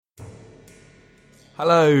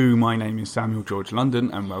Hello, my name is Samuel George London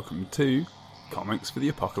and welcome to Comics for the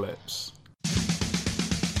Apocalypse.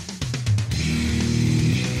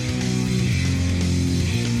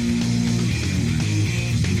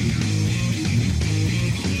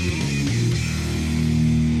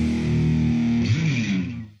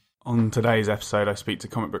 On today's episode, I speak to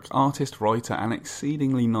comic book artist, writer and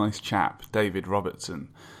exceedingly nice chap, David Robertson,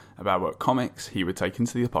 about what comics he would take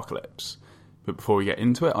into the apocalypse. But before we get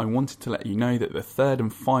into it, I wanted to let you know that the third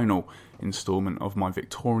and final instalment of my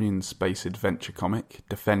Victorian space adventure comic,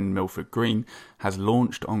 Defend Milford Green, has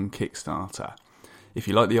launched on Kickstarter. If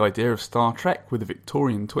you like the idea of Star Trek with a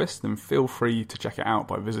Victorian twist, then feel free to check it out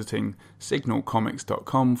by visiting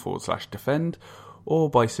signalcomics.com/defend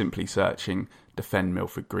or by simply searching Defend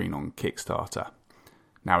Milford Green on Kickstarter.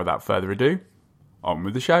 Now without further ado, on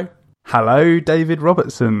with the show. Hello, David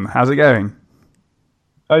Robertson. How's it going?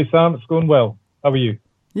 Hi Sam, it's going well. How are you?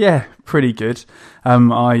 Yeah, pretty good.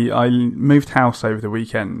 I moved house over the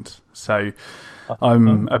weekend, so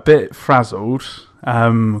I'm a bit frazzled.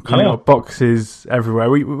 Kind of got boxes everywhere.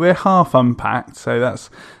 We're half unpacked, so that's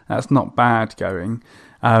not bad going.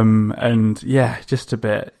 And yeah, just a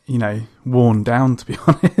bit, worn down to be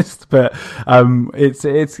honest. But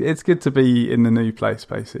it's good to be in the new place,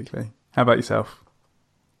 basically. How about yourself?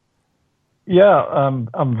 Yeah,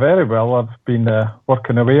 I'm very well. I've been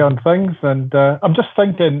working away on things, and I'm just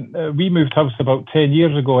thinking, we moved house about 10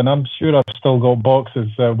 years ago, and I'm sure I've still got boxes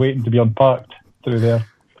waiting to be unpacked through there.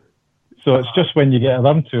 So it's just when you get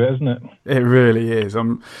around to it, isn't it? It really is.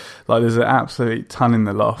 There's an absolute ton in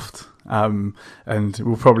the loft, and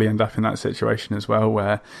we'll probably end up in that situation as well,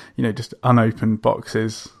 where just unopened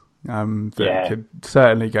boxes that could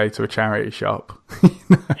certainly go to a charity shop,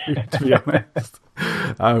 to be honest.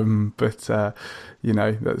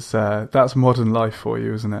 That's modern life for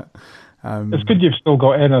you, isn't it? It's good you've still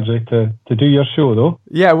got energy to do your show, though.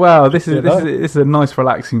 Yeah, well, this is a nice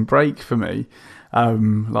relaxing break for me,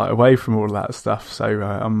 away from all that stuff. So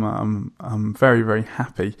I'm very, very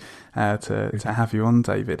happy to have you on,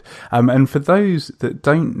 David. And for those that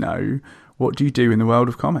don't know, what do you do in the world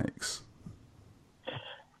of comics?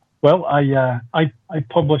 Well, I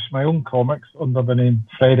publish my own comics under the name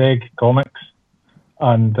Fred Egg Comics,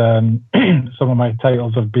 and some of my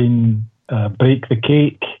titles have been Break the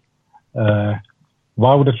Cake,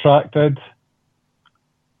 Wild Attracted,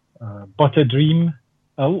 But a Dream.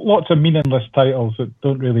 Lots of meaningless titles that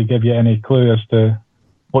don't really give you any clue as to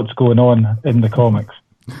what's going on in the comics.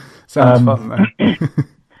 Sounds fun, though.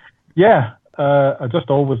 Yeah, I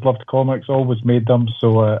just always loved comics, always made them,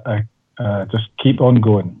 so I just keep on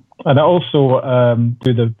going. And I also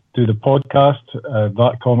do the podcast,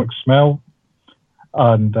 That Comic Smell,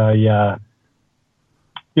 and I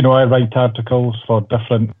write articles for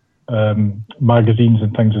different magazines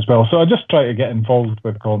and things as well. So I just try to get involved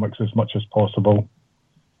with comics as much as possible.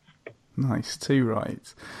 Nice, too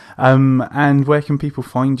right. And where can people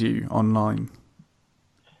find you online?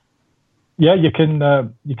 Yeah, you can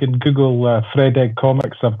Google Fred Egg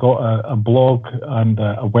Comics. I've got a blog and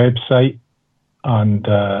a website, and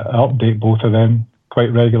I update both of them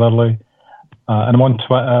quite regularly. And I'm on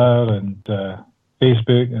Twitter and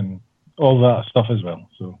Facebook and all that stuff as well.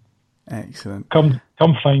 So excellent. Come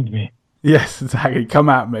find me. Yes, exactly. Come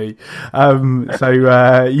at me. For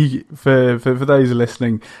those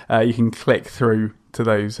listening, you can click through to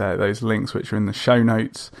those links which are in the show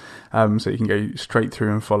notes. So you can go straight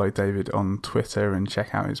through and follow David on Twitter and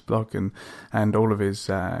check out his blog and all of his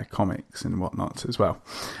comics and whatnot as well.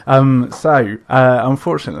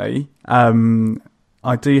 Unfortunately,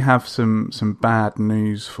 I do have some bad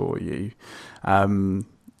news for you. And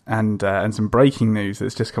some breaking news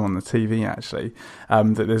that's just come on the TV, actually,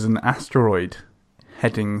 that there's an asteroid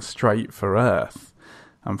heading straight for Earth,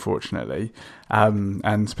 unfortunately.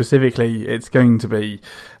 And specifically, it's going to be,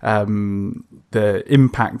 the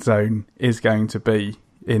impact zone is going to be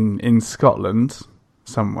in Scotland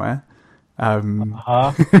somewhere.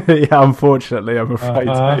 Yeah, unfortunately, I'm afraid,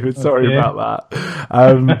 David. Sorry about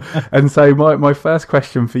that. And so my first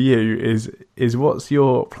question for you is what's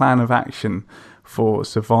your plan of action for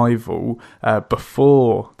survival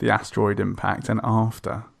before the asteroid impact and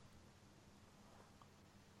after?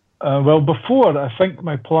 Well, before, I think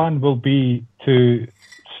my plan will be to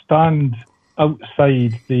stand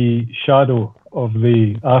outside the shadow of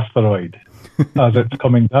the asteroid as it's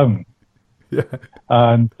coming down. Yeah.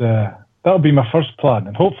 And that'll be my first plan,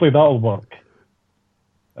 and hopefully that'll work.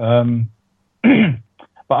 But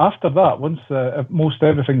after that, once most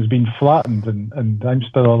everything's been flattened and I'm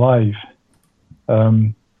still alive,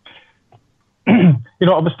 I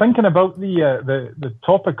was thinking about the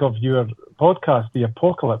topic of your podcast, the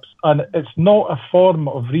apocalypse, and it's not a form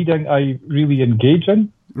of reading I really engage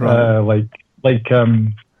in, Right.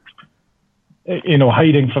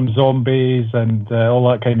 hiding from zombies and all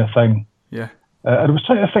that kind of thing. Yeah. And I was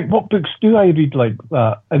trying to think, what books do I read like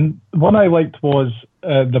that? And one I liked was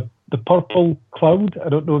the Purple Cloud. I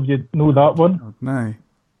don't know if you know that one. Oh, no.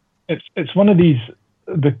 It's one of these.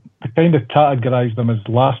 The kind of categorise them as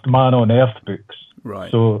last man on earth books. Right.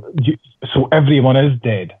 So everyone is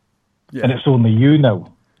dead, and it's only you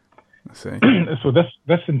now. I see. So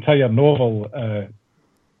this entire novel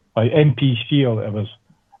by M.P. Shield it was,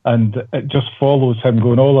 and it just follows him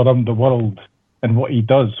going all around the world and what he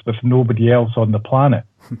does with nobody else on the planet,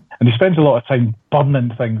 and he spends a lot of time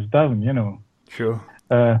burning things down. Sure.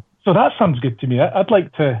 So that sounds good to me. I'd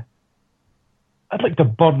like to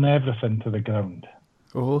burn everything to the ground.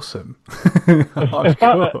 Awesome. Is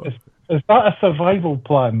that a survival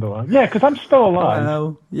plan, though? Yeah, because I'm still alive.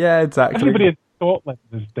 Well, yeah, exactly. Everybody in Scotland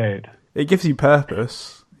is dead. It gives you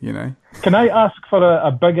purpose, Can I ask for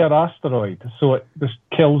a bigger asteroid so it just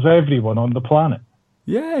kills everyone on the planet?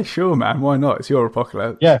 Yeah, sure, man. Why not? It's your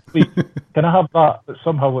apocalypse. Yeah, please. Can I have that, but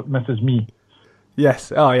somehow it misses me?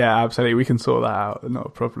 Yes. Oh, yeah. Absolutely. We can sort that out. Not a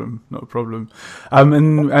problem. Not a problem. Are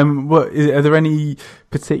there any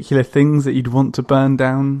particular things that you'd want to burn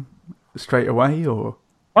down straight away, or?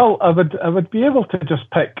 Well, I would be able to just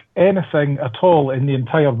pick anything at all in the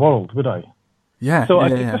entire world, would I? Yeah. So I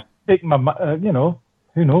could just take my,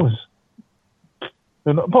 who knows?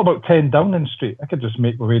 What about 10 Downing Street? I could just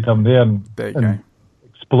make my way down there and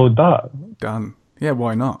explode that. Done. Yeah.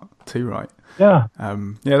 Why not? Too right. Yeah.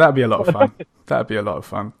 Yeah. That'd be a lot of fun. That'd be a lot of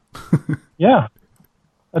fun. Yeah.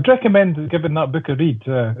 I'd recommend giving that book a read.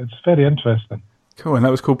 It's very interesting. Cool. And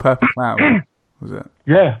that was called Purple Cloud, was it?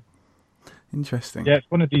 Yeah. Interesting. Yeah, it's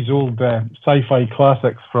one of these old sci-fi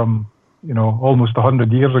classics from, almost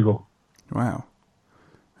 100 years ago. Wow.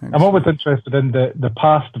 Excellent. I'm always interested in the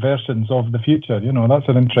past versions of the future. That's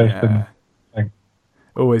an interesting thing.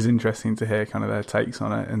 Always interesting to hear kind of their takes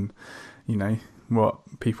on it and, what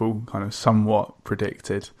people kind of somewhat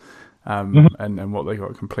predicted. And what they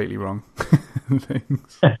got completely wrong.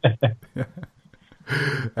 Things.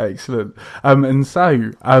 Excellent. And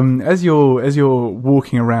so, as you're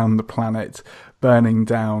walking around the planet, burning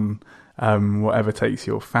down whatever takes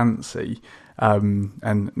your fancy,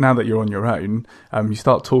 and now that you're on your own, you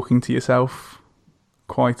start talking to yourself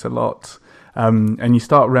quite a lot, and you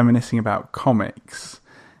start reminiscing about comics.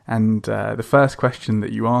 And the first question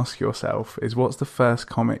that you ask yourself is, what's the first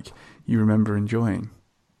comic you remember enjoying?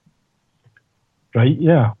 Right,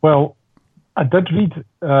 yeah. Well, I did read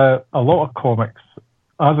a lot of comics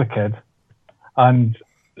as a kid, and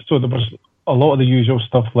so there was a lot of the usual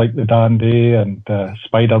stuff like the Dandy and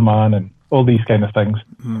Spider-Man and all these kind of things.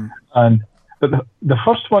 But the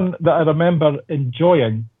first one that I remember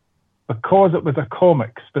enjoying, because it was a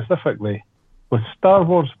comic specifically, was Star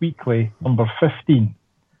Wars Weekly number 15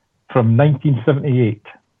 from 1978.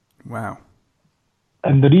 Wow.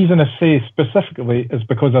 And the reason I say specifically is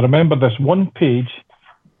because I remember this one page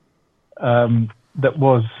that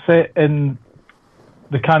was set in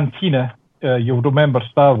the cantina. You'll remember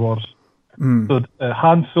Star Wars. So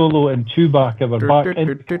Han Solo and Chewbacca were back in.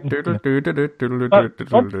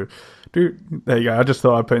 There you go. I just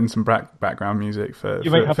thought I'd put in some background music for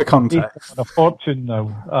context. A fortune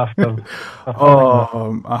now after.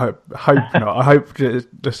 I hope not. I hope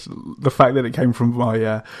just the fact that it came from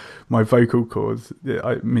my vocal cords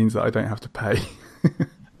it means that I don't have to pay.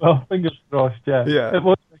 Well, fingers crossed. Yeah. It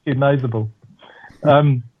was recognisable.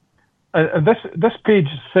 And this page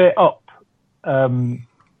set up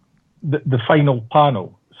the final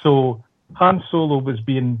panel. So Han Solo was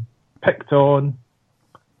being picked on,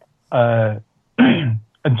 and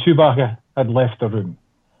Chewbacca had left the room.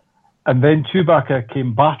 And then Chewbacca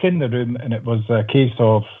came back in the room, and it was a case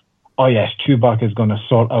of, oh yes, Chewbacca's going to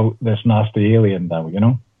sort out this nasty alien now,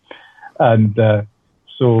 And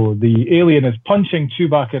so the alien is punching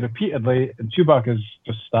Chewbacca repeatedly, and Chewbacca's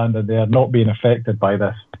just standing there, not being affected by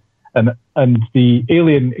this. And the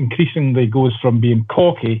alien increasingly goes from being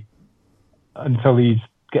cocky until he's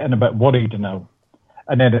getting a bit worried now.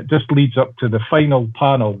 And then it just leads up to the final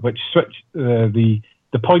panel, which the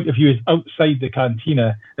point of view is outside the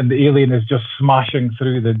cantina, and the alien is just smashing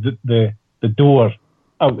through the door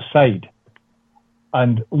outside.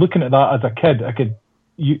 And looking at that as a kid,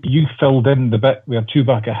 you filled in the bit where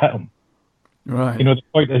Chewbacca hit him. Right. The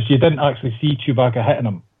point is you didn't actually see Chewbacca hitting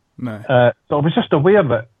him. No. So I was just aware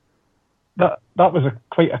that was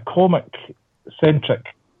quite a comic-centric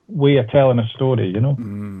way of telling a story, I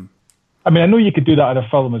mean, I know you could do that in a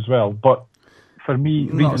film as well, but for me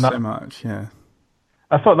Not reading so that. much, yeah.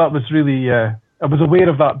 I thought that was really. I was aware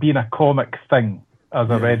of that being a comic thing as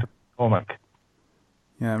I Yeah. read the comic.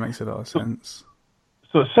 Yeah, it makes a lot of sense.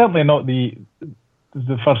 So it's certainly not the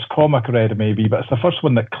first comic I read, maybe, but it's the first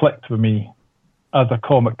one that clicked with me as a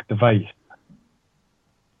comic device.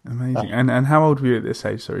 Amazing. And how old were you at this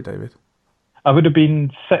age? Sorry, David. I would have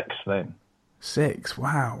been 6 then. 6.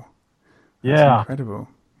 Wow. That's Yeah. incredible.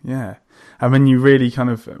 Yeah. I mean, you really kind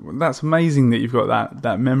of, that's amazing that you've got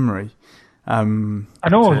that memory. I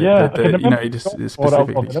know, yeah. I can remember, it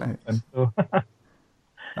specifically says. So.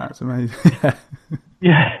 That's amazing.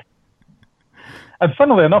 Yeah. And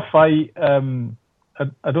funnily enough, I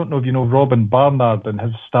don't know if you know Robin Barnard and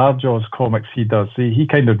his Star Jaws comics he does. He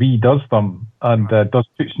kind of redoes them and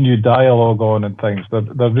puts new dialogue on and things.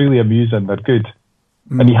 They're really amusing. They're good.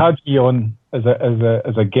 And he had me on as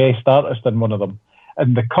a guest artist in one of them.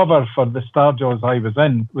 And the cover for the Star Jaws I was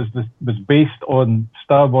in was based on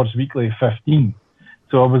Star Wars Weekly 15.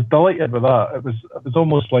 So I was delighted with that. It was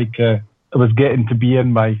almost like I was getting to be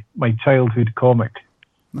in my childhood comic.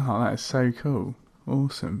 Oh, that is so cool.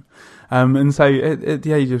 Awesome. And so at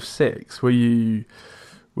the age of 6, were you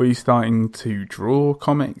starting to draw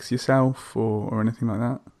comics yourself or anything like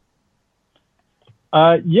that?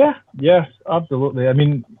 Yes, absolutely. I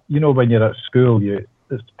mean, when you're at school,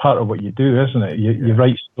 it's part of what you do, isn't it? You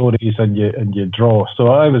write stories and you draw. So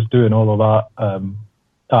I was doing all of that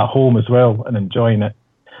at home as well and enjoying it.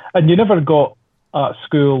 And you never got at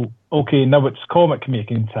school, okay, now it's comic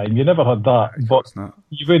making time. You never had that, but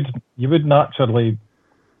you would naturally,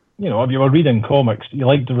 if you were reading comics, you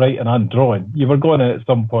liked writing and drawing. You were going to at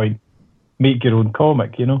some point make your own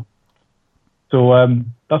comic, So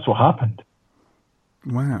that's what happened.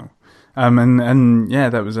 Wow. And yeah,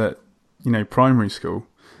 that was at primary school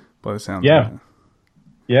by the sound of it.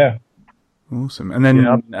 Yeah. Awesome. And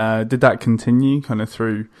then did that continue kind of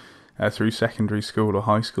through secondary school or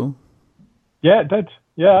high school? Yeah, it did.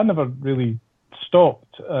 Yeah, I never really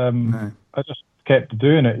stopped. No. I just kept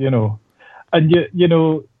doing it, And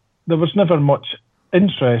there was never much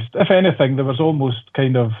interest. If anything, there was almost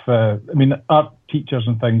kind of art teachers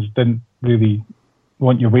and things didn't really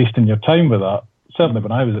want you wasting your time with that. Certainly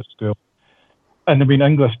when I was at school. And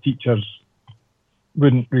English teachers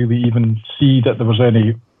wouldn't really even see that there was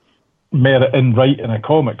any merit in writing a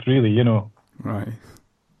comic, really, Right.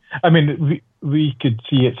 I mean, we could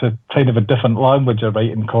see it's a kind of a different language of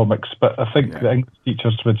writing comics, but I think the English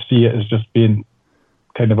teachers would see it as just being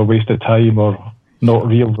kind of a waste of time or not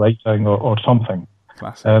real writing or something.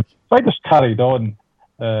 Classic. So I just carried on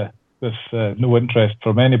with no interest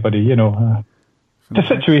from anybody, The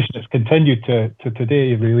situation has continued to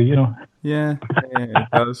today, really, Yeah, it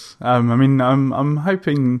does. I'm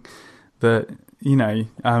hoping that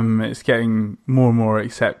it's getting more and more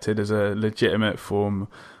accepted as a legitimate form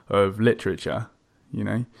of literature.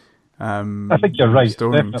 I think you're right.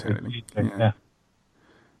 Storytelling.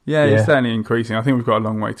 Yeah, it's certainly increasing. I think we've got a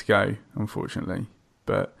long way to go, unfortunately.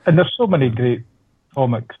 And there's so many great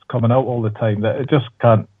comics coming out all the time that it just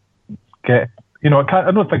can't get. I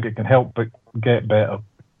don't think it can help but get better.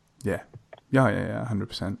 Yeah,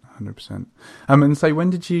 100%. And so when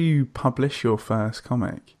did you publish your first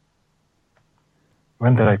comic?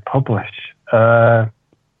 When did I publish? Now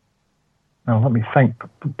let me think.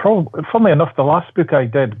 Probably, funnily enough, the last book I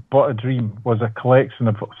did, But a Dream, was a collection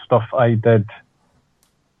of stuff I did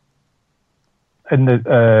in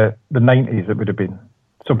the 90s. It would have been.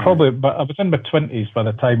 So probably, but I was in my 20s by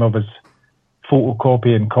the time I was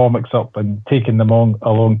photocopying comics up and taking them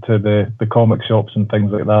along to the comic shops and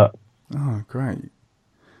things like that. Oh, great.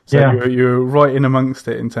 So you're right in amongst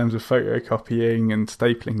it in terms of photocopying and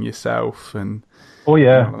stapling yourself and... Oh,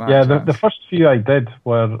 yeah. The first few I did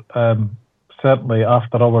were certainly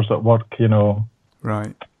after hours at work,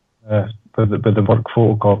 Right. With the work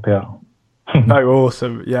photocopier. No,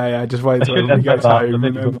 awesome. Yeah, just wait until everybody gets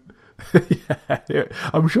home. Yeah,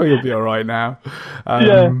 I'm sure you'll be all right now.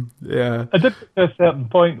 Yeah. I did get to a certain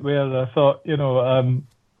point where I thought,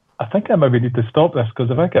 I think I maybe need to stop this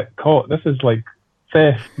because if I get caught, this is like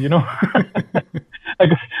theft,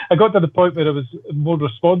 I got to the point where I was more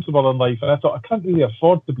responsible in life, and I thought I can't really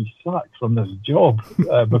afford to be sacked from this job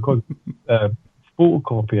because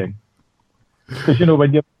photocopying. Because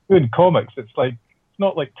when you're doing comics, it's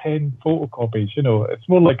not like 10 photocopies. It's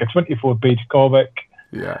more like a 24-page comic.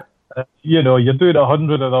 Yeah. You're doing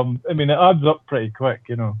 100 of them. I mean, it adds up pretty quick.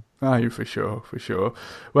 Oh, for sure.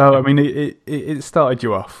 Well, I mean, it started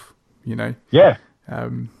you off. Yeah.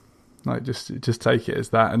 Just take it as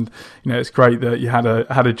that, and it's great that you had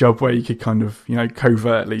a job where you could kind of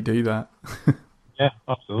covertly do that. Yeah,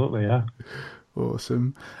 absolutely, yeah.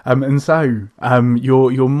 Awesome. And so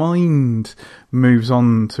your mind moves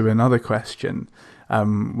on to another question.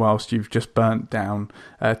 Whilst you've just burnt down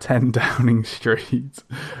 10 Downing Street,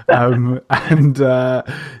 and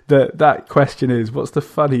that question is, what's the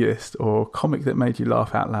funniest or comic that made you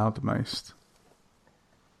laugh out loud the most?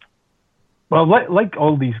 Well, like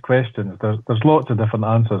all these questions, there's lots of different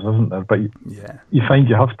answers, isn't there? But you find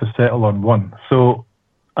you have to settle on one. So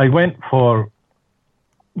I went for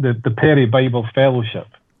the Perry Bible Fellowship.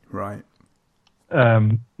 Right.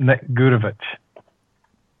 Nick Gurevich,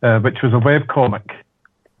 which was a webcomic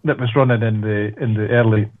that was running in the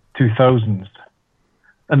early 2000s.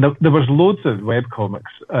 And there was loads of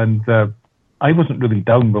webcomics, and I wasn't really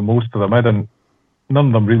down with most of them. None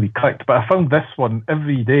of them really clicked, but I found this one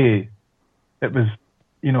every day. It was,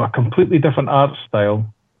 a completely different art style.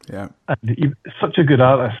 Yeah. And such a good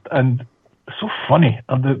artist and so funny.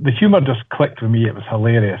 And the humour just clicked with me. It was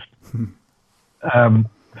hilarious.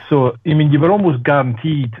 So, you were almost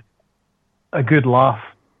guaranteed a good laugh,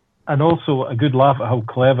 and also a good laugh at how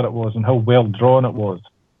clever it was and how well drawn it was.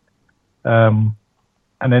 And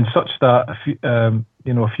then such that, a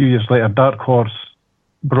few years later, Dark Horse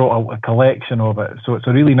brought out a collection of it. So it's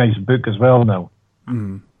a really nice book as well now.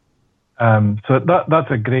 Mm. So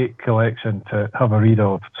that's a great collection to have a read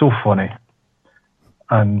of. So funny.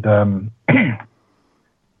 And I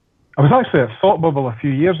was actually at Thought Bubble a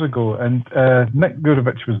few years ago, and Nick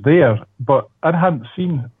Gurevich was there, but I hadn't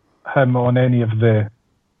seen him on any of the,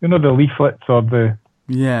 the leaflets or the...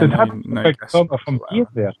 Yeah, no big from here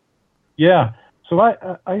there. Yeah. So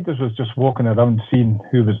I just was just walking around seeing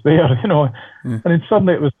who was there, Yeah. And then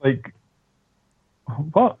suddenly it was like,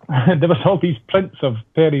 what? There was all these prints of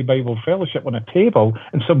Perry Bible Fellowship on a table,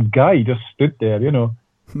 and some guy just stood there, I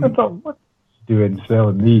thought, what's he doing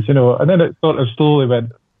selling these, And then it sort of slowly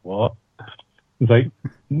went, what? He's like,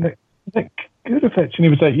 Nick Gurevich. And he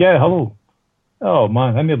was like, yeah, hello. Oh,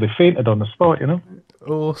 man, I nearly fainted on the spot,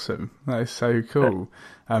 Awesome. That is so cool.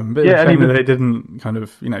 But yeah, shame that they didn't kind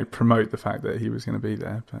of, promote the fact that he was going to be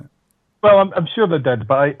there. But well, I'm sure they did,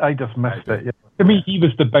 but I just missed it. Yeah. To me, he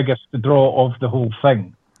was the biggest draw of the whole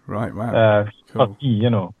thing. Right, wow. Cool. For me,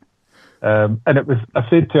 and it was. I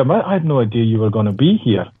said to him, I had no idea you were going to be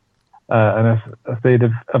here. And I said,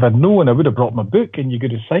 if I'd known, I would have brought my book and you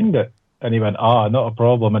could have signed it. And he went, not a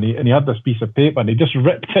problem. And he had this piece of paper and he just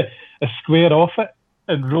ripped a square off it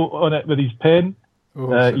and wrote on it with his pen.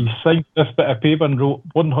 Awesome. He signed this bit of paper and wrote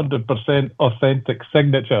 100% authentic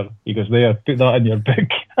signature. He goes, there, put that in your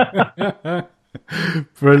book.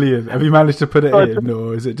 Brilliant. Have you managed to put it in,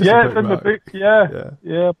 or is it just it's in the book.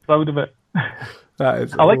 Yeah, proud of it. That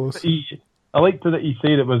is awesome. I liked that he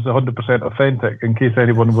said it was 100% authentic in case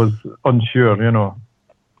anyone was unsure,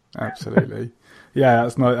 Absolutely. Yeah,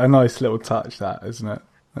 that's a nice little touch, that, isn't it?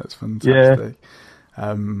 That's fantastic.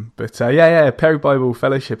 Yeah. Perry Bible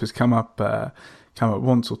Fellowship has come up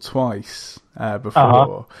once or twice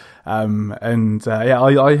before. I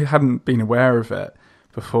hadn't been aware of it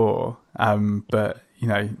before. But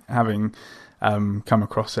having come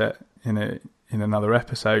across it in another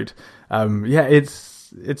episode,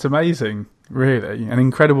 it's amazing, really, and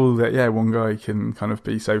incredible that one guy can kind of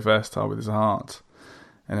be so versatile with his art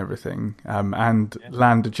and everything, and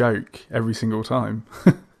land a joke every single time.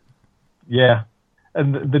 Yeah,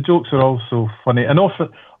 and the jokes are also funny, and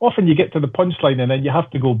often you get to the punchline and then you have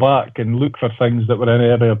to go back and look for things that were in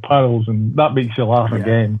earlier panels, and that makes you laugh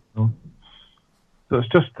again. So it's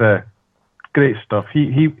just great stuff.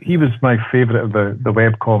 He was my favourite of the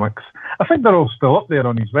web comics. I think they're all still up there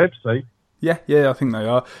on his website. Yeah, I think they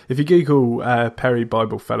are. If you Google Perry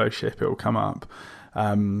Bible Fellowship, it will come up,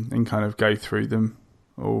 and kind of go through them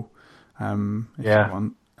all if you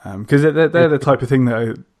want. Because they're the type of thing that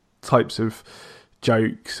are types of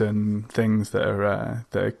jokes and things that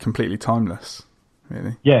are completely timeless,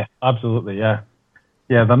 really. Yeah, absolutely, yeah.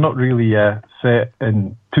 Yeah, they're not really set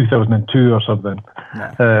in 2002 or something,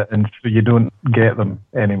 and so you don't get them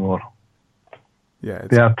anymore. Yeah,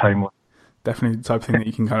 they are timeless. Definitely the type of thing that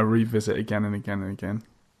you can kind of revisit again and again and again.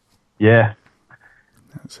 Yeah,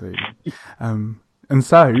 absolutely. And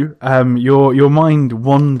so your mind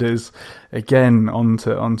wanders again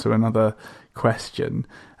onto another question,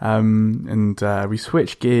 and we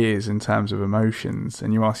switch gears in terms of emotions.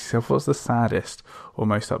 And you ask yourself, what's the saddest or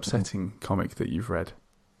most upsetting comic that you've read?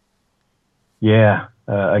 Yeah,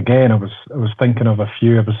 again, I was thinking of a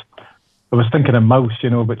few. I was thinking of Mouse,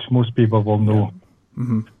 which most people will know,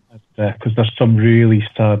 because there's some really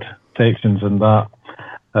sad sections in that.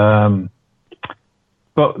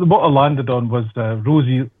 But what I landed on was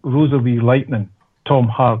Rosalie Lightning, Tom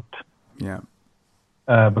Hart. Yeah.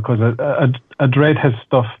 because I'd read his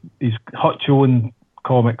stuff, his Hutch Owen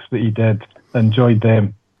comics that he did, enjoyed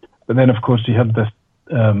them. But then, of course, he had this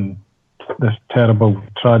terrible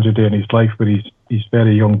tragedy in his life where his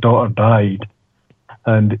very young daughter died.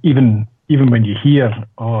 And even when you hear,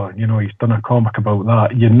 he's done a comic about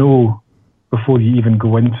that, before you even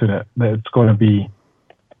go into it, that it's going to be,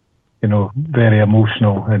 very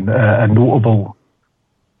emotional and a notable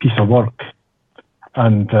piece of work.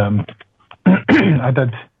 And I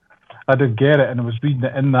did get it, and I was reading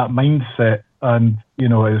it in that mindset, and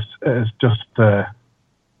it's just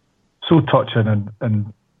so touching,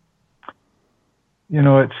 and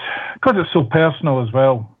it's because it's so personal as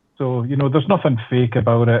well. So there's nothing fake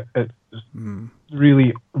about it. It's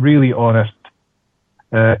really, really honest.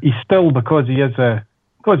 He's still, because he is a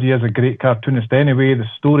great cartoonist anyway. The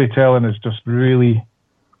storytelling is just really,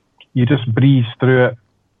 you just breeze through it,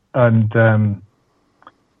 and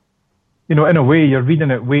in a way, you're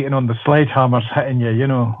reading it waiting on the sledgehammers hitting you,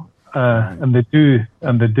 and they do,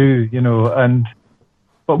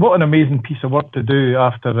 but what an amazing piece of work to do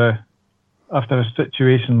after a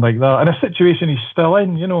situation like that, and a situation he's still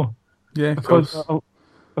in, Yeah, because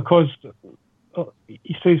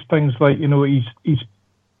he says things like,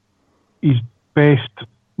 his best,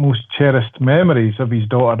 most cherished memories of his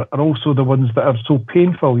daughter are also the ones that are so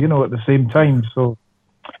painful, at the same time. So,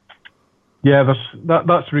 yeah,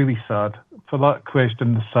 that's really sad. For that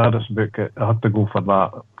question, the saddest book, I have to go for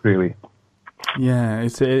that, really. Yeah,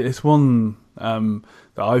 it's one that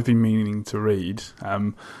I've been meaning to read,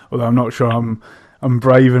 although I'm not sure I'm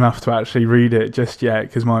brave enough to actually read it just yet,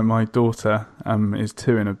 because my daughter is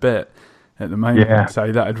 2 and a bit at the moment,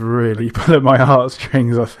 so that would really pull at my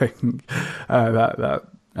heartstrings, I think, that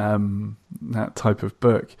type of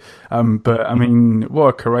book. But I mean, what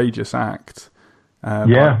a courageous act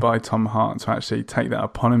by Tom Hart to actually take that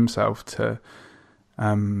upon himself to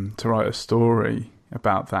write a story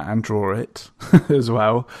about that and draw it as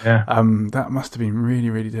well. Yeah. That must have been really,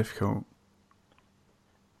 really difficult.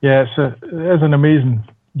 Yeah, it is an amazing,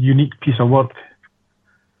 unique piece of work.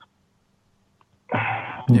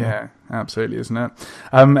 Yeah, absolutely, isn't it?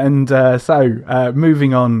 So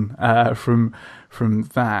moving on from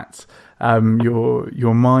that,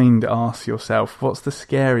 your mind asks yourself, what's the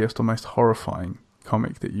scariest or most horrifying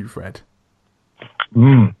comic that you've read?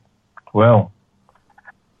 Well,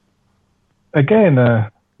 again,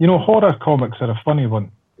 horror comics are a funny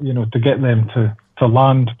one, to get them to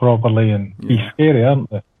land properly and be scary, aren't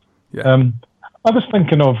they? Yeah. I was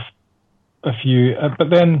thinking of a few, but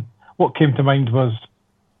then what came to mind was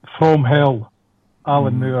From Hell,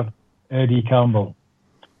 Alan Moore, Eddie Campbell.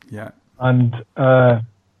 Yeah. And, there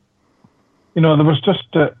was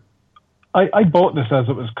just, I bought this as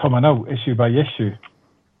it was coming out, issue by issue.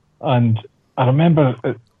 And I remember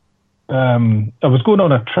I was going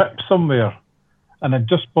on a trip somewhere, and I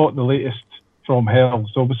just bought the latest From Hell.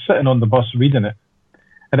 So I was sitting on the bus reading it.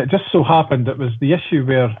 And it just so happened it was the issue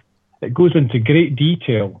where it goes into great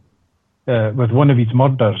detail with one of his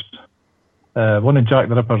murders. One of Jack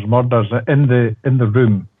the Ripper's murders in the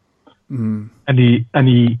room, and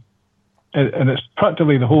it's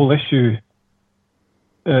practically the whole issue.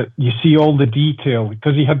 You see all the detail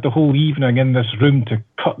because he had the whole evening in this room to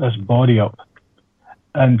cut this body up,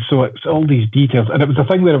 and so it's all these details. And it was the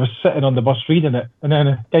thing where I was sitting on the bus reading it, and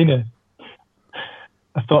then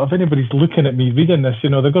I thought, if anybody's looking at me reading this,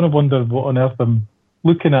 they're going to wonder what on earth I'm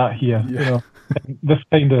looking at here. Yeah. This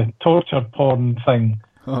kind of torture porn thing.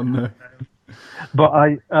 Oh no. But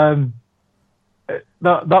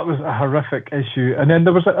that was a horrific issue, and then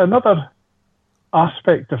there was another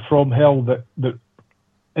aspect of From Hell that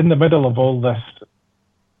in the middle of all this,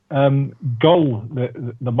 Gull,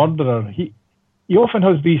 the murderer, he often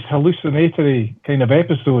has these hallucinatory kind of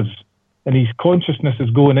episodes, and his consciousness is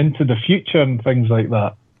going into the future and things like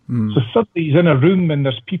that. So suddenly he's in a room and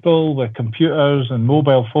there's people with computers and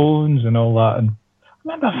mobile phones and all that. And I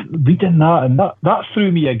remember reading that, and that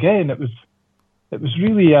threw me again. It was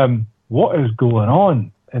really what is going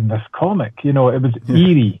on in this comic? It was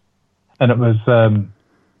eerie, and it was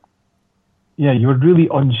you were really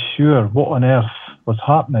unsure what on earth was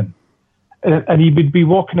happening. And he would be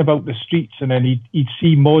walking about the streets, and then he'd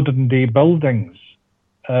see modern day buildings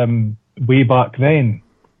way back then.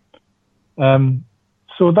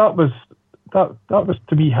 So that was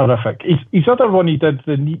to me horrific. His other one he did,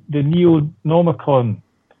 the Neonomicon,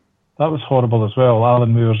 that was horrible as well.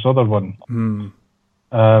 Alan Moore's other one.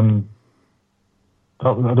 I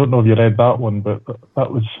don't know if you read that one, but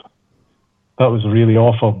that was really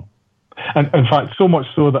awful. And in fact, so much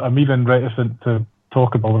so that I'm even reticent to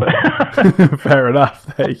talk about it. Fair enough.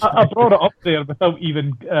 There you go. I brought it up there without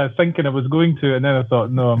even thinking I was going to, and then I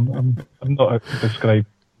thought, no, I'm not out to describe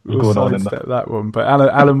what's We'll going on in sidestep that one. But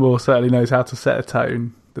Alan Moore certainly knows how to set a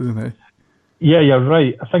tone, doesn't he? Yeah, you're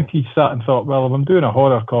right. I think he sat and thought, well, if I'm doing a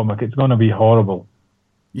horror comic, it's going to be horrible.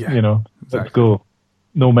 Yeah, You know, exactly. let's go.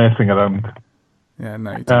 No messing around. Yeah,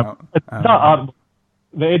 no doubt. That art,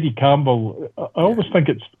 the Eddie Campbell, I always think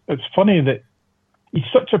it's funny that he's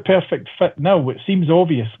such a perfect fit now. It seems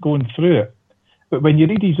obvious going through it. But when you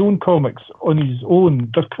read his own comics on his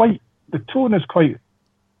own, the tone is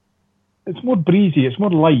it's more breezy, it's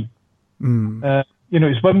more light.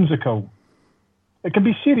 It's whimsical. It can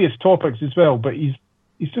be serious topics as well, but he's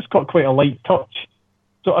just got quite a light touch.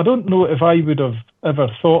 So I don't know if I would have ever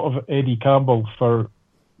thought of Eddie Campbell for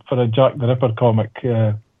a Jack the Ripper comic.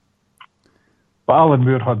 But Alan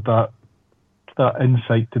Moore had that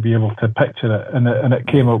insight to be able to picture it, and it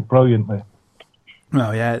came out brilliantly.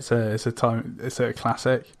 Well, yeah, it's a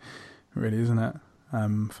classic, really, isn't it?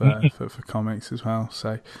 For comics as well.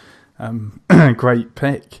 So, great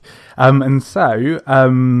pick. And so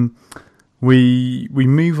we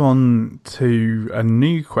move on to a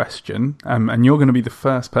new question, and you're going to be the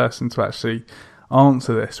first person to actually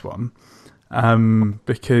answer this one,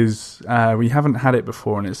 because we haven't had it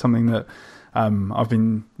before, and it's something that I've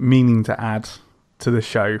been meaning to add to the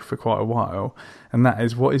show for quite a while, and that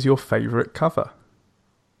is, what is your favourite cover?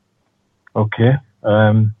 Okay.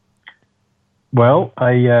 Well,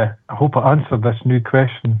 I hope I answered this new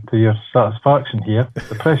question to your satisfaction here.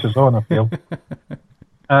 The pressure's on, I feel.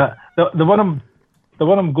 The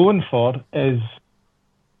one I'm going for is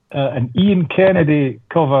an Ian Kennedy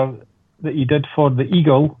cover that he did for the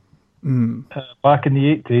Eagle back in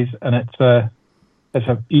the 80s, and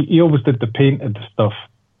he always did the painted stuff,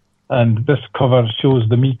 and this cover shows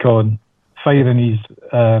the Mekon firing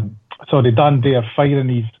Dan Dare firing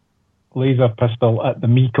his laser pistol at the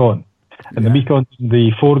Mekon, and the Mekon's in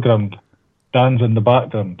the foreground, Dan's in the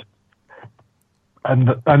background. And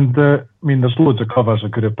there's loads of covers I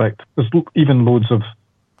could have picked. There's even loads of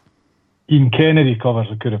Ian Kennedy covers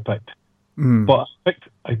I could have picked. But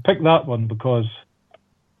I picked that one because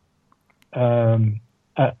I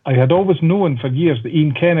had always known for years that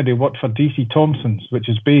Ian Kennedy worked for DC Thompson's, which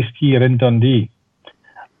is based here in Dundee.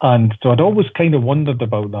 And so I'd always kind of wondered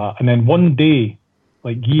about that. And then one day,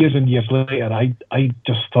 like years and years later, I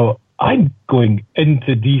just thought, I'm going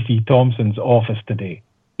into DC Thompson's office today.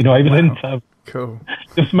 I was into Cool.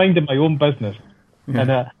 just minding my own business. Yeah.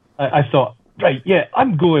 And I thought, right, yeah,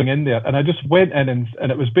 I'm going in there. And I just went in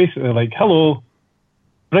and it was basically like, hello,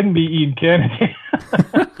 bring me Ian Kennedy.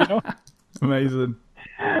 Amazing.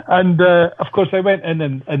 And of course I went in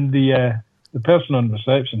and the person on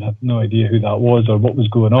reception had no idea who that was or what was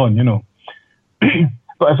going on,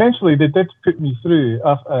 But eventually they did put me through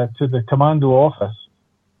to the commando office,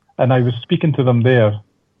 and I was speaking to them there,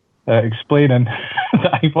 explaining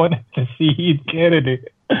that I wanted to see Ian Kennedy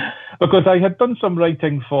because I had done some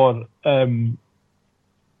writing for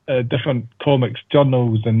different comics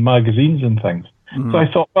journals and magazines and things. So I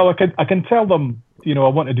thought, well, I can tell them, I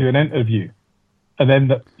want to do an interview, and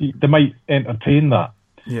then they might entertain that.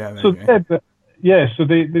 Yeah. So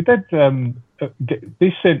they did.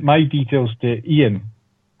 They sent my details to Ian,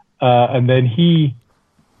 and then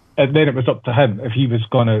it was up to him if he was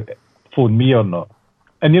going to phone me or not.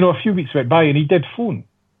 And a few weeks went by, and he did phone.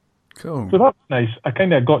 Cool. So that's nice. I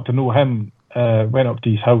kind of got to know him. Went up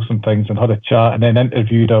to his house and things, and had a chat, and then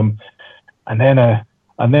interviewed him. And then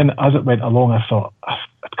as it went along, I thought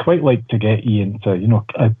I'd quite like to get Ian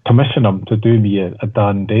to, commission him to do me a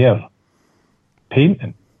Dan Dare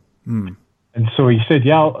painting. And so he said,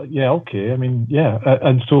 yeah, okay. I mean, yeah.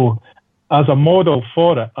 And so as a model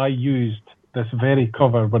for it, I used this very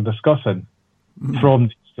cover we're discussing from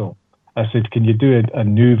the show. I said, can you do a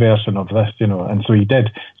new version of this, And so he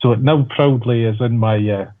did. So it now proudly is in my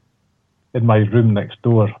room next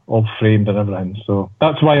door, all framed and everything. So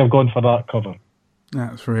that's why I've gone for that cover.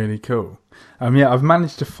 That's really cool. I've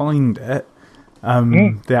managed to find it,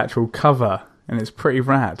 the actual cover, and it's pretty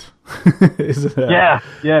rad, isn't it? Yeah,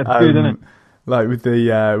 it's good, isn't it? Like with the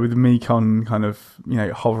Mekon kind of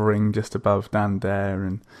hovering just above Dan Dare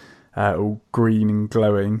and all green and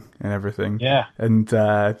glowing and everything. Yeah. And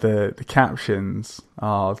the captions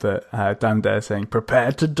are that Dan Dare saying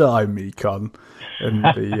 "Prepare to die, Mekon," and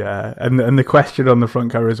and the question on the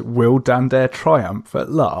front cover is, "Will Dan Dare triumph at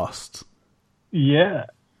last?" Yeah.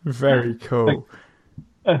 Very cool.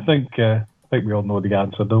 I think we all know the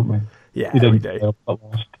answer, don't we? Yeah, he didn't do. at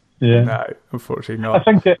last. Yeah. No, unfortunately not.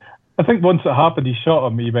 I think once it happened, he shot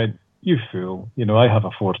him. He went, you fool. I have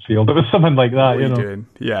a force field. It was something like that. What are you doing?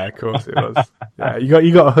 Yeah, of course it was. Yeah,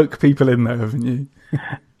 you got to hook people in there, haven't you?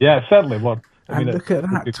 Yeah, it certainly worked. And look at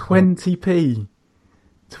that, 20p.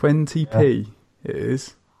 20p it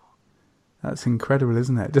is. That's incredible,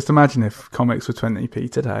 isn't it? Just imagine if comics were 20p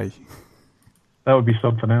today. That would be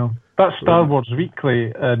something else. That Star Wars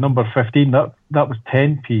Weekly number 15, that was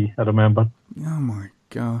 10p, I remember. Oh my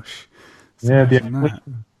gosh. Yeah, the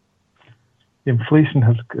inflation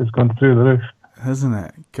has gone through the roof. Hasn't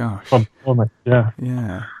it? Gosh. Yeah.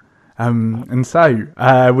 Yeah. And so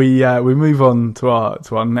we move on to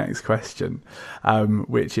our next question,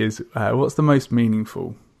 which is what's the most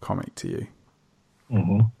meaningful comic to you?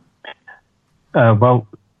 Mm-hmm. Well,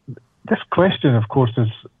 this question, of course,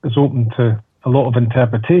 is open to a lot of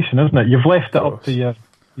interpretation, isn't it? You've left it up to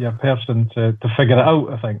your person to figure it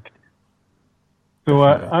out, I think. So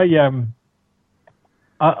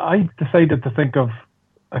I decided to think of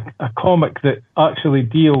a comic that actually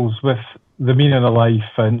deals with the meaning of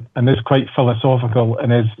life and is quite philosophical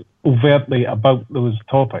and is overtly about those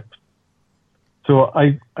topics. So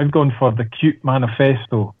I've gone for The Cute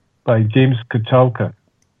Manifesto by James Kochalka.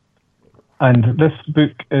 And this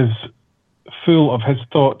book is full of his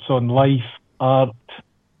thoughts on life, art,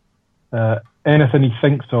 anything he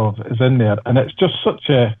thinks of is in there. And it's just such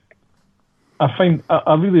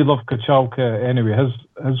I really love Kochalka anyway.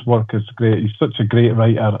 His work is great. He's such a great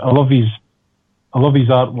writer. I love his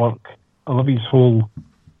artwork. I love his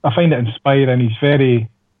I find it inspiring. He's very,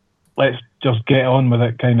 let's just get on with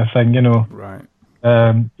it kind of thing, Right.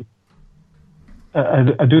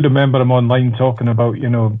 I do remember him online talking about,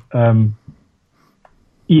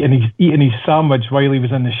 eating his sandwich while he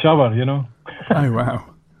was in the shower, Oh, wow.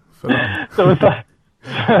 So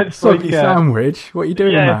it's soggy sandwich? What are you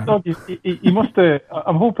doing, man? He must have.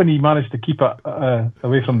 I'm hoping he managed to keep it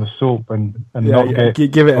away from the soap and not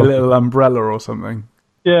give it a little umbrella or something.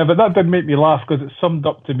 Yeah, but that did make me laugh because it summed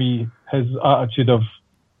up to me his attitude of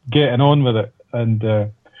getting on with it.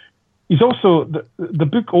 And he's also the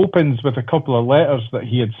book opens with a couple of letters that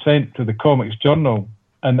he had sent to the Comics Journal,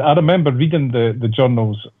 and I remember reading the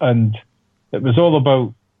journals, and it was all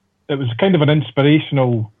about. It was kind of an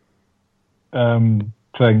inspirational thing.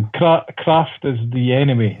 Craft is the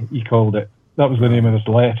enemy, he called it. That was the name of his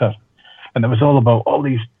letter. And it was all about all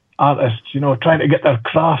these artists, trying to get their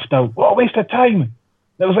craft out. What a waste of time.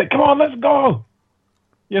 It was like, come on, let's go.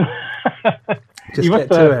 Just get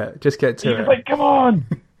to it. Just get to it. He was like, come on.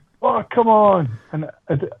 Oh, come on. And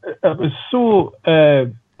it was so...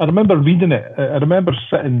 I remember reading it. I remember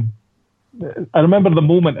the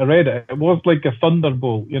moment I read it. It was like a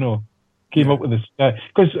thunderbolt, came up with this.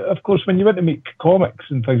 Because, of course, when you went to make comics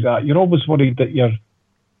and things like that, you're always worried that you're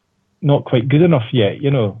not quite good enough yet,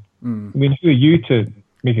 I mean, who are you to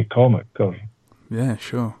make a comic? Yeah,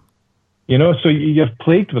 sure. So you're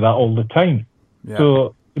plagued with that all the time. Yeah.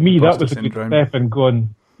 So to me, that was a good step in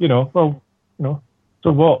going,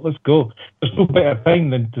 so what? Let's go. There's no better time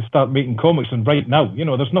than to start making comics than right now.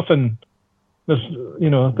 There's nothing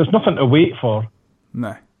to wait for.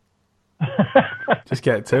 No. Just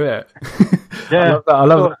get to it. Yeah. I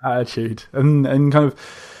love that attitude. And kind of,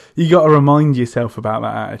 you got to remind yourself about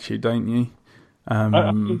that attitude, don't you?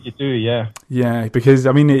 I think you do, yeah. Yeah, because,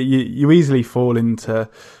 I mean, you easily fall into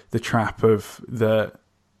the trap of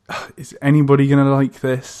is anybody going to like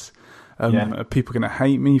this? Are people going to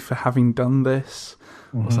hate me for having done this?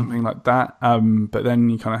 Or something like that. But then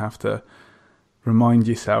you kind of have to remind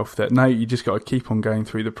yourself that, no, you just got to keep on going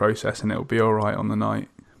through the process and it'll be all right on the night,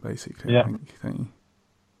 basically. Yeah. I think, don't you?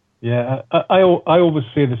 Yeah, I always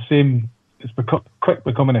say the same. It's quick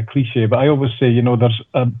becoming a cliche, but I always say, there's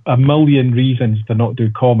a million reasons to not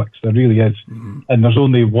do comics. There really is. And there's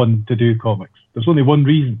only one to do comics. There's only one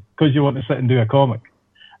reason, because you want to sit and do a comic.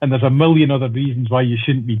 And there's a million other reasons why you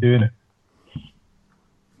shouldn't be doing it.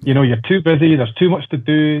 You're too busy, there's too much to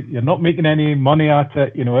do, you're not making any money at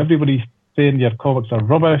it, everybody's saying your comics are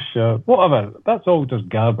rubbish, or whatever. That's all just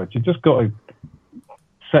garbage. You just got to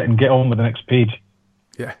sit and get on with the next page.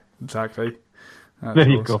 Yeah, exactly. That's there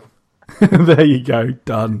you go. There you go,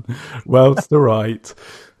 done. Well, it's the right.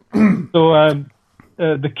 So,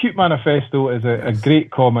 The Cute Manifesto is a great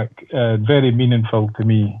comic, very meaningful to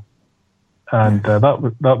me. And that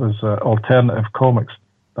was Alternative Comics,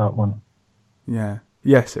 that one. Yeah.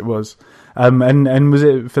 Yes, it was. And was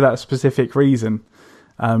it for that specific reason?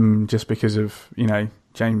 Just because of,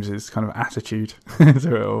 James's kind of attitude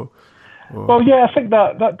to it all? Well, yeah, I think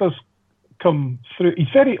that does come through. He's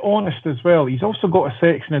very honest as well. He's also got a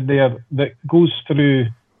section in there that goes through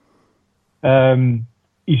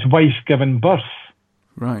his wife giving birth.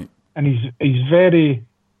 Right. And he's very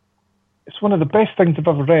it's one of the best things I've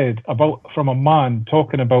ever read about from a man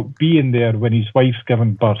talking about being there when his wife's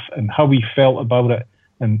given birth and how he felt about it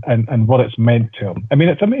and what it's meant to him. I mean,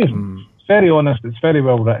 it's amazing. It's very honest. It's very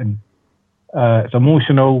well written. It's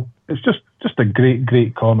emotional. It's just a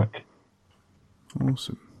great comic.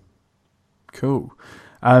 Awesome. Cool.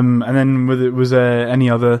 And then was there any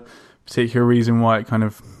other particular reason why it kind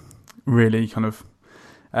of really kind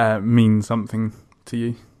of means something to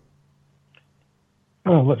you?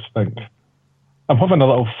 Oh, let's think. I'm having a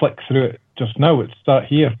little flick through it just now. It's that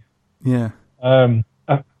here. Yeah. I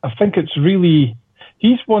think it's really...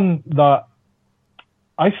 He's one that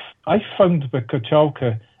I found with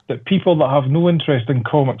Kochalka that people that have no interest in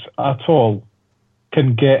comics at all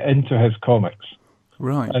can get into his comics.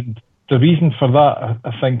 Right. And the reason for that,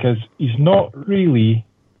 I think, is he's not really...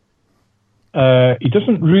 he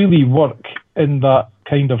doesn't really work in that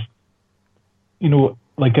kind of,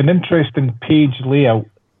 like an interesting page layout,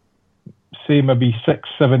 say maybe 6,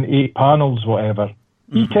 7, 8 panels, whatever.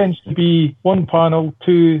 Mm-hmm. He tends to be 1 panel,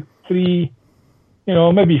 2, 3,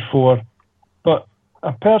 maybe 4. But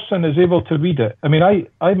a person is able to read it. I mean, I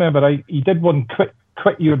remember he did one,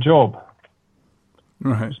 Quit Your Job.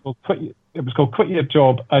 Right. It was called Quit Your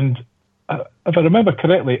Job. And if I remember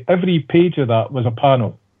correctly, every page of that was a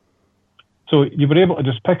panel. So you were able to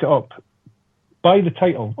just pick it up by the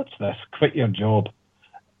title. What's this? Quit Your Job.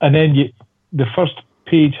 And then the first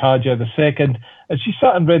page had you, the second, and she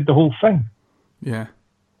sat and read the whole thing. Yeah.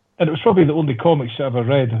 And it was probably the only comic she ever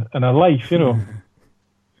read in her life,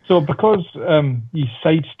 So because he's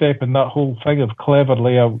sidestepping that whole thing of clever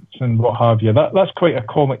layouts and what have you, that's quite a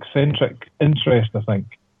comic-centric interest, I think.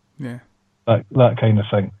 Yeah. That kind of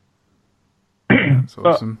thing. That's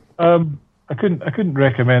awesome. But, I couldn't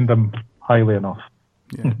recommend him highly enough.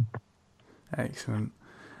 Yeah. Excellent.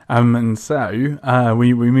 And so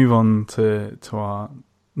we move on to our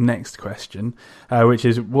next question, which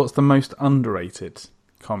is, what's the most underrated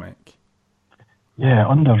comic?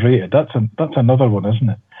 Yeah, underrated. That's another one, isn't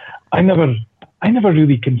it? I never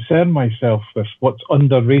really concern myself with what's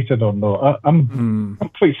underrated or not. I'm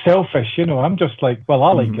quite selfish, I'm just like, well,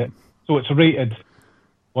 I like it, so it's rated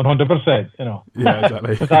 100%. Yeah,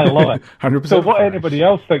 exactly. Because I love it. 100%. So what anybody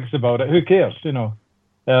else thinks about it, who cares?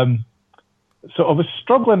 So I was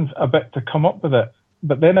struggling a bit to come up with it,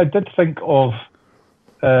 but then I did think of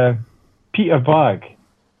Peter Bagg,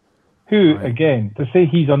 who, again, to say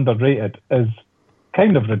he's underrated is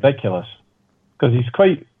kind of ridiculous, because he's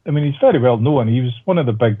very well known. He was one of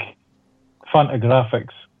the big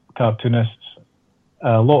Fantagraphics cartoonists,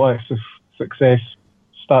 a lot of success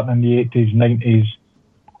starting in the 80s, 90s,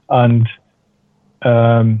 and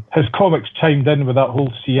his comics chimed in with that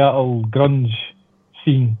whole Seattle grunge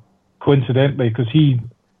scene, coincidentally, because he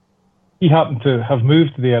happened to have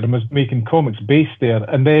moved there and was making comics based there,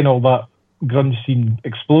 and then all that grunge scene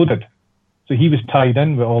exploded. So he was tied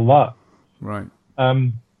in with all that. Right.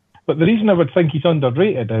 But the reason I would think he's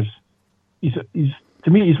underrated is he's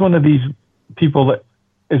one of these people that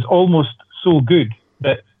is almost so good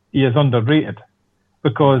that he is underrated,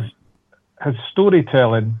 because his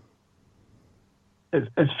storytelling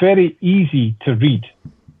it's very easy to read.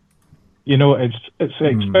 It's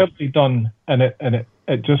expertly done, and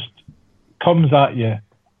it just comes at you.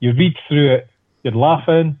 You read through it, you're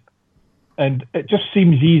laughing, and it just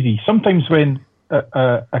seems easy. Sometimes when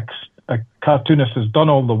a cartoonist has done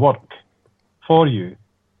all the work for you,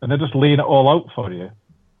 and they're just laying it all out for you,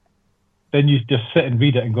 then you just sit and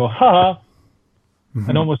read it and go, ha,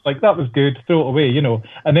 and almost like, that was good, throw it away,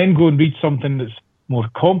 and then go and read something that's more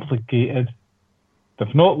complicated.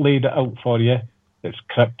 They've not laid it out for you. It's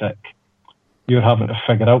cryptic. You're having to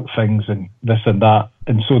figure out things and this and that.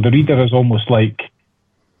 And so the reader is almost like,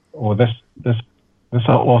 oh, this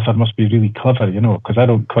author must be really clever, because I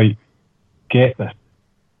don't quite get this.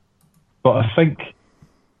 But I think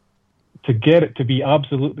to get it to be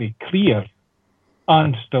absolutely clear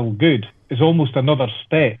and still good is almost another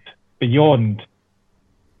step beyond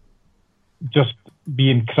just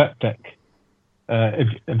being cryptic, if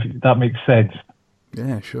that makes sense.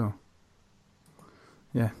 Yeah, sure.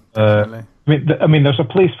 Yeah, definitely. I mean, there's a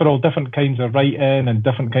place for all different kinds of writing and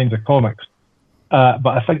different kinds of comics. But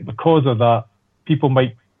I think because of that, people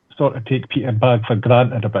might sort of take Peter Bagg for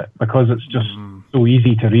granted a bit, because it's just so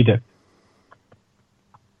easy to read it.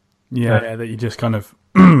 Yeah, that you just kind of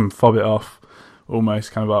fob it off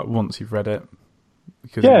almost, kind of like once you've read it.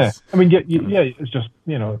 Because I mean, it's just,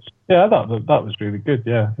 that was really good,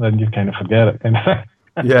 yeah. Then you kind of forget it, kind of thing.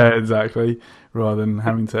 Yeah, exactly. Rather than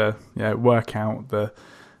having to work out the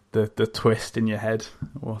twist in your head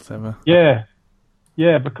or whatever. Yeah,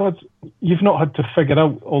 because you've not had to figure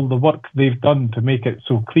out all the work they've done to make it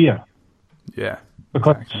so clear. Yeah.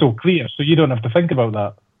 Because it's so clear, so you don't have to think about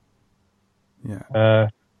that. Yeah.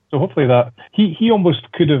 So hopefully that he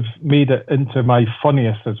almost could have made it into my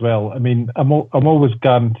funniest as well. I mean, I'm always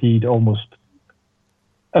guaranteed almost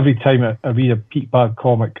every time I read a Pete Bag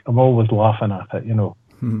comic, I'm always laughing at it.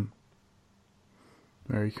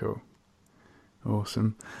 Very cool.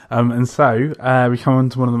 Awesome. And so we come on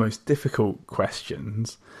to one of the most difficult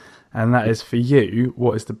questions, and that is for you: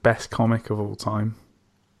 what is the best comic of all time?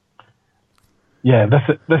 Yeah,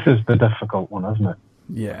 this is the difficult one, isn't it?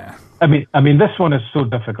 Yeah. I mean, this one is so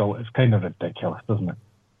difficult. It's kind of ridiculous, isn't it?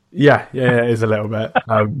 Yeah, it is a little bit.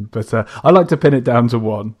 But I like to pin it down to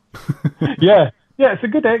one. Yeah, it's a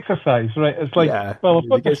good exercise, right? It's like, well, I've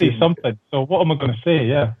got to say something. So what am I going to say?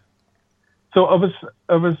 Yeah. So I was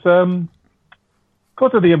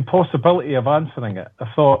because of the impossibility of answering it,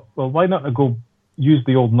 I thought, well, why not go use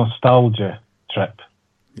the old nostalgia trip?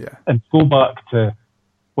 Yeah. And go back to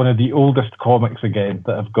one of the oldest comics again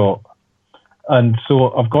that I've got. And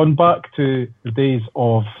so I've gone back to the days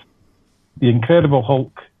of the Incredible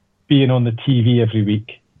Hulk being on the TV every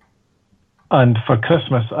week. And for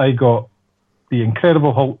Christmas, I got the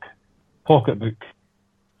Incredible Hulk pocketbook,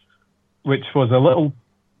 which was a little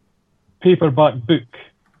paperback book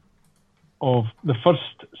of the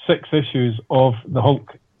first 6 issues of the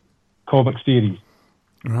Hulk comic series.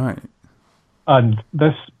 Right. And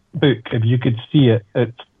this book, if you could see it,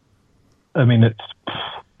 it's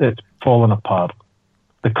fallen apart.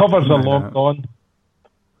 The covers are long gone.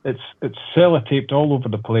 It's sellotaped all over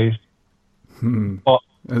the place. But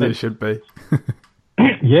as it should be.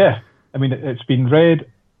 Yeah. I mean, it's been read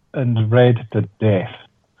and read to death.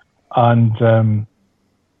 And,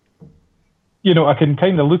 I can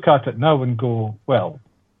kind of look at it now and go, well,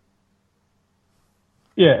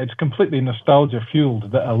 yeah, it's completely nostalgia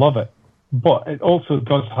fueled that I love it. But it also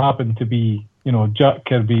does happen to be, Jack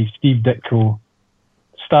Kirby, Steve Ditko,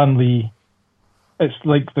 Stan Lee. It's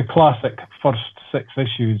like the classic first 6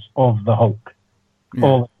 issues of the Hulk,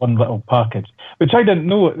 all in one little package, which I didn't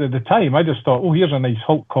know at the time. I just thought, oh, here's a nice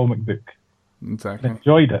Hulk comic book. Exactly. I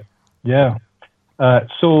enjoyed it. Yeah.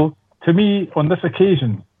 So to me, on this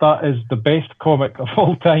occasion, that is the best comic of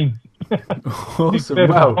all time. Awesome.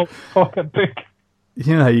 Wow. Hulk pocket book.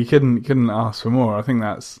 You couldn't ask for more. I think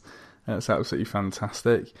that's absolutely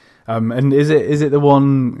fantastic. And is it the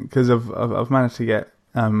one, because I've managed to get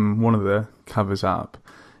one of the covers up.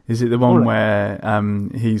 Is it the one where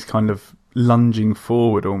he's kind of lunging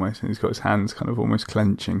forward almost, and he's got his hands kind of almost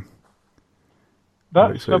clenching?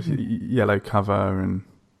 That's so it's yellow cover and.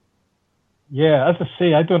 Yeah, as I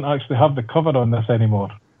say, I don't actually have the cover on this anymore.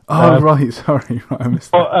 Oh right, sorry, I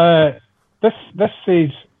missed that. But this says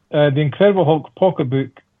the Incredible Hulk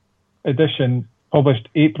pocketbook edition, published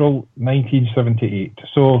April 1978.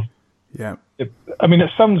 So. Yeah. It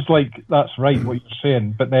sounds like that's right what you're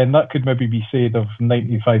saying, but then that could maybe be said of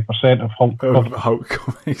 95% of Hulk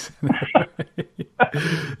comics.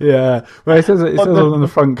 Yeah. Well, it says on the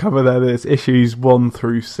front cover there that it's issues 1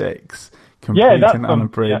 through 6, complete and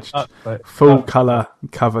unabridged, full colour,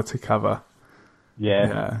 cover to cover. Yeah.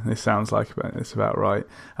 Yeah. This sounds like it's about right.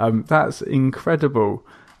 That's incredible.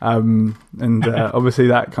 And obviously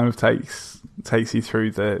that kind of takes you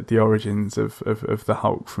through the origins of the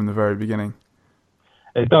Hulk from the very beginning.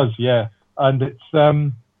 It does, yeah. And it's,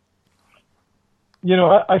 I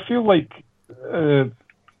feel like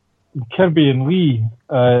Kirby and Lee,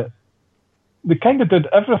 they kind of did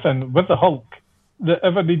everything with the Hulk that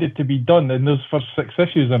ever needed to be done in those first 6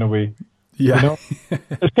 issues in a way. Yeah.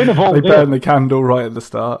 It's kind of all they burn the candle right at the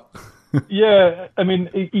start. Yeah, I mean,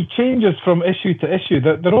 he changes from issue to issue.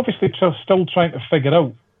 They're obviously still trying to figure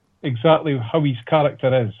out exactly how his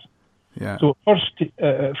character is. Yeah. So first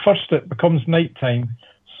it becomes nighttime,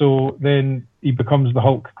 so then he becomes the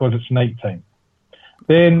Hulk because it's nighttime.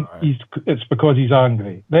 Then it's because he's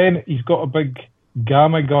angry. Then he's got a big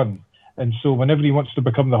gamma gun, and so whenever he wants to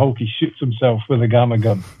become the Hulk, he shoots himself with a gamma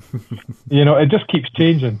gun. It just keeps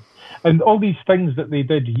changing. And all these things that they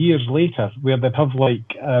did years later, where they'd have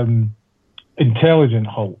like Intelligent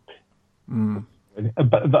Hulk.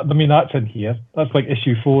 But that's in here. That's like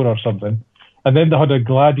issue 4 or something. And then they had a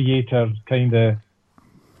Gladiator kind of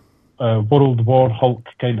World War Hulk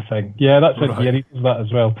kind of thing. Yeah, that's in here. He does that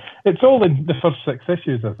as well. It's all in the first 6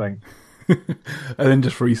 issues, I think. And then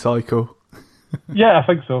just recycle. Yeah, I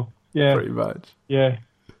think so. Yeah, pretty much. Yeah,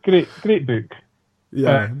 great book.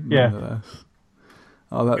 Yeah, yeah.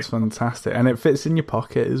 Oh, that's fantastic, and it fits in your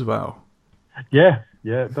pocket as well. Yeah,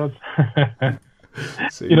 it does.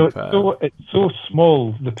 It's so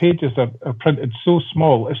small. The pages are printed so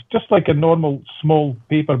small. It's just like a normal small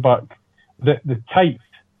paperback. The type,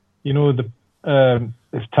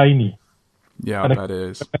 it's tiny, Yeah, I And bet it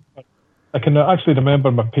is. I can actually remember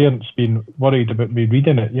my parents being worried about me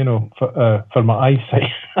reading it, for my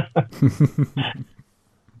eyesight.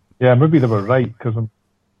 Yeah, maybe they were right, because I'm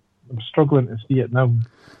struggling to see it now.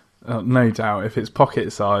 No doubt, if it's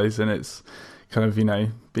pocket size and it's kind of,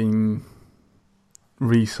 being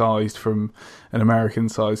resized from an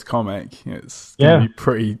American-sized comic, it's going to be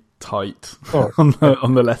pretty tight on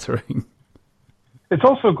the lettering. It's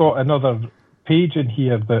also got another page in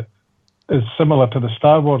here that is similar to the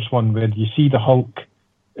Star Wars one, where you see the Hulk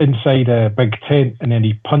inside a big tent, and then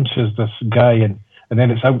he punches this guy, and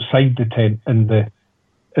then it's outside the tent, and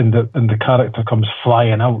the character comes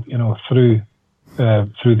flying out, through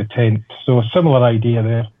the tent. So a similar idea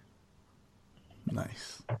there.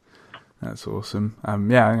 Nice, that's awesome. I'm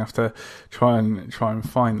gonna have to try and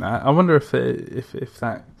find that. I wonder if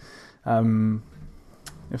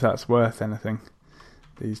that's worth anything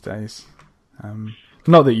these days.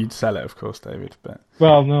 Not that you'd sell it, of course, David. But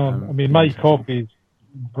no, I mean, my copy is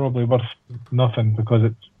probably worth nothing because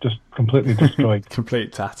it's just completely destroyed.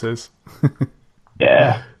 Complete tatters.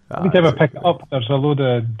 Yeah. Every time I pick it up, there's a load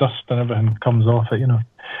of dust and everything comes off it,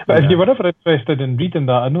 But if you were ever interested in reading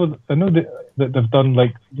that, I know that they've done,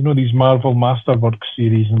 these Marvel Masterworks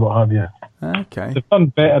series and what have you. Okay. They've done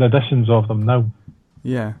better editions of them now.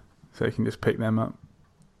 Yeah, so you can just pick them up.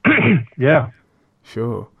 Yeah.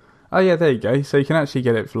 Sure. Oh yeah, there you go. So you can actually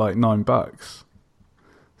get it for like $9.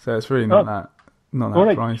 So it's really not that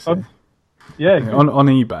pricey. Yeah. On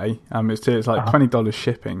eBay, it's like $20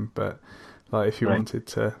 shipping, but like if you wanted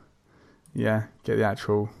to, get the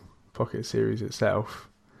actual pocket series itself,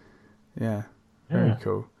 very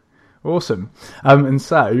cool, awesome. And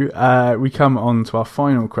so we come on to our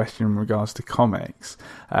final question in regards to comics,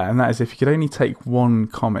 and that is if you could only take one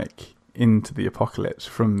comic into the apocalypse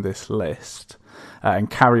from this list.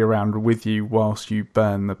 And carry around with you whilst you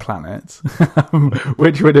burn the planet,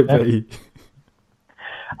 which would it be?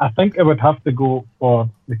 I think I would have to go for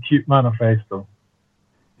the Cute Manifesto.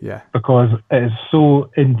 Yeah. Because it is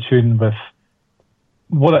so in tune with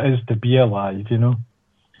what it is to be alive,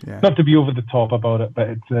 Yeah. Not to be over the top about it, but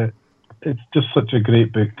it's just such a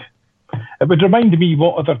great book. It would remind me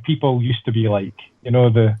what other people used to be like,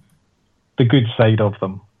 the good side of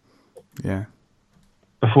them. Yeah.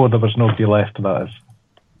 Before there was nobody left, that is.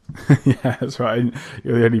 Yeah, that's right.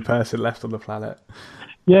 You're the only person left on the planet.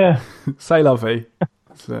 Yeah. Say la vie.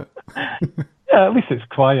 That's it. Yeah, at least it's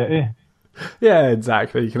quiet, eh? Yeah,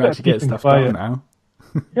 exactly. You can actually get stuff done now.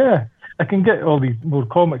 Yeah, I can get all these more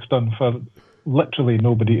comics done for literally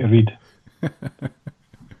nobody to read.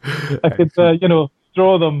 I could,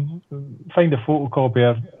 draw them, find a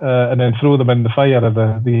photocopier, and then throw them in the fire of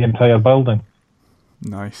the entire building.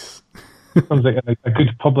 Nice. Sounds like a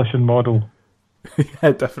good publishing model.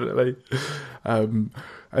 Yeah, definitely.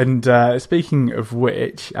 And speaking of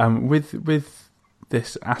which, with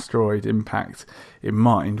this asteroid impact in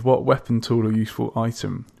mind, what weapon, tool, or useful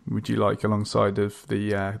item would you like alongside of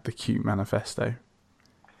the Cute Manifesto?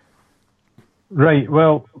 Right.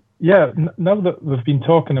 Well, yeah. Now that we've been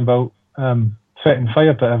talking about setting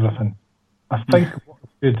fire to everything, I think what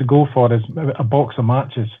we to go for is a box of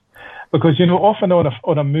matches, because often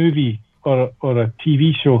on a movie or a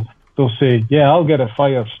TV show, they'll say, "Yeah, I'll get a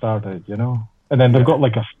fire started," and then they've got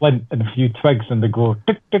like a flint and a few twigs, and they go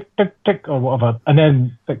tick tick tick tick or whatever, and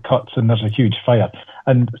then it cuts and there's a huge fire.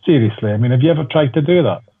 And seriously, I mean, have you ever tried to do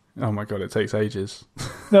that? Oh my god, it takes ages.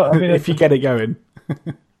 No, I mean, if you get it going.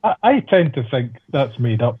 I tend to think that's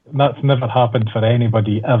made up. That's never happened for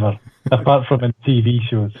anybody ever, apart from in TV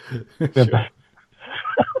shows. Sure.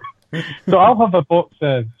 So I'll have a box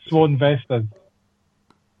of Swan Vestas.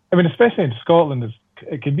 I mean, especially in Scotland,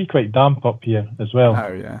 it can be quite damp up here as well.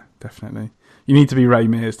 Oh yeah, definitely. You need to be Ray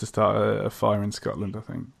Mears to start a fire in Scotland, I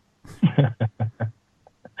think.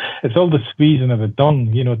 It's all the squeezing of the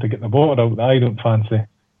dung, to get the water out that I don't fancy.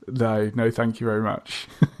 No, thank you very much.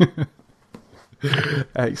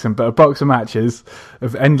 Excellent, but a box of matches,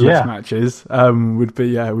 of endless matches, would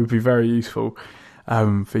be very useful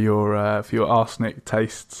for your arsenic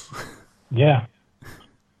tastes. Yeah.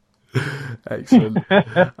 Excellent.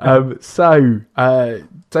 So,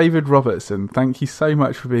 David Robertson, thank you so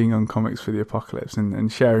much for being on Comics for the Apocalypse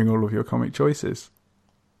and sharing all of your comic choices.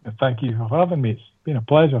 Thank you for having me. It's been a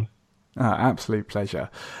pleasure. Absolute pleasure.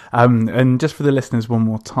 And just for the listeners one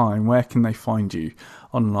more time, where can they find you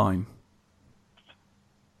online?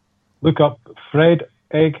 Look up Fred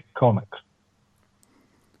Egg Comics.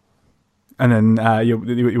 And then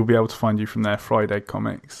you'll be able to find you from there, Fried Egg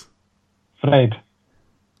Comics.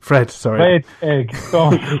 Fred, sorry. Fred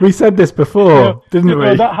Egg. We said this before, didn't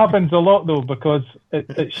we? That happens a lot, though, because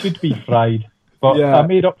it should be fried. But Yeah. I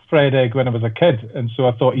made up Fred Egg when I was a kid, and so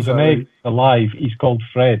I thought he's an egg alive. He's called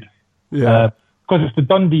Fred. Yeah. Because it's the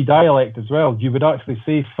Dundee dialect as well. You would actually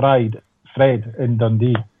say Fred in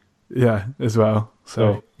Dundee. Yeah, as well.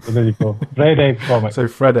 So there you go. Fred Egg comic. So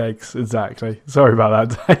Fred Eggs, exactly. Sorry about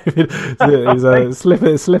that, David. It's a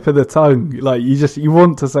slip of the tongue. Like you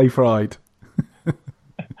want to say fried. I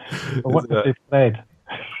want to say Fred.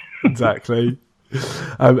 Exactly.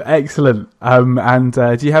 Excellent. And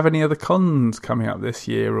do you have any other cons coming up this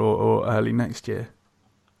year or early next year?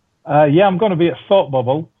 Yeah, I'm going to be at Thought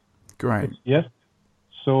Bubble. Great. Yes.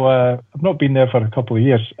 So I've not been there for a couple of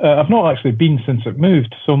years. I've not actually been since it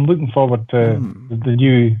moved, so I'm looking forward to the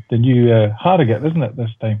new Harrogate, isn't it,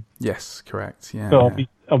 this time? Yes, correct. Yeah. So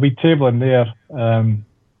I'll be tabling there.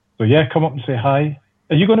 So yeah, come up and say hi.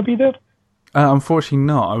 Are you going to be there? Unfortunately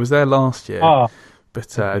not. I was there last year,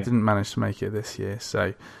 but okay. I didn't manage to make it this year.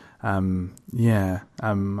 So I'm going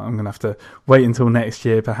to have to wait until next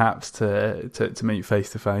year, perhaps, to meet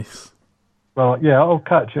face to face. Well, yeah, I'll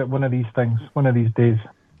catch you at one of these things, one of these days.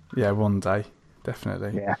 Yeah, one day,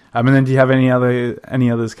 definitely. Yeah. And then, do you have any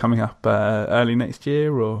others coming up early next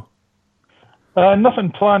year, or?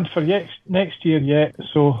 Nothing planned for next year yet,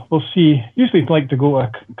 so we'll see. Usually, like to go to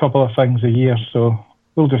a couple of things a year, so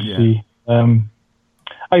we'll just see. Either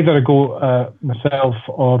I go myself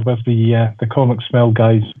or with the Comic Smell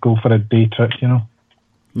guys, go for a day trip, you know.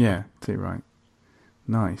 Yeah, too right.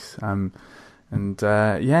 Nice.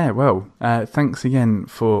 Thanks again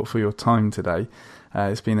for your time today.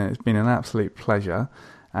 It's been an absolute pleasure,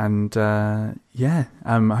 and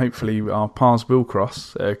hopefully our paths will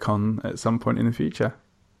cross at a con at some point in the future.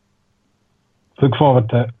 Look forward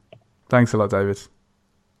to it. Thanks a lot, David.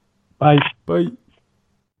 Bye. Bye.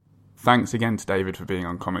 Thanks again to David for being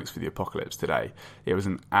on Comics for the Apocalypse today. It was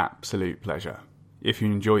an absolute pleasure. If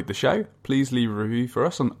you enjoyed the show, please leave a review for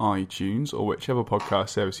us on iTunes or whichever podcast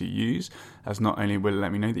service you use, as not only will it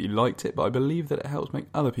let me know that you liked it, but I believe that it helps make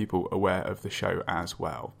other people aware of the show as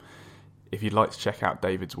well. If you'd like to check out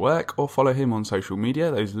David's work or follow him on social media,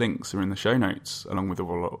 those links are in the show notes, along with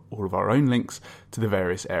all of our own links to the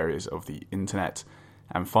various areas of the internet.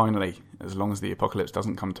 And finally, as long as the apocalypse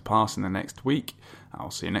doesn't come to pass in the next week,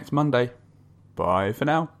 I'll see you next Monday. Bye for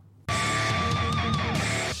now.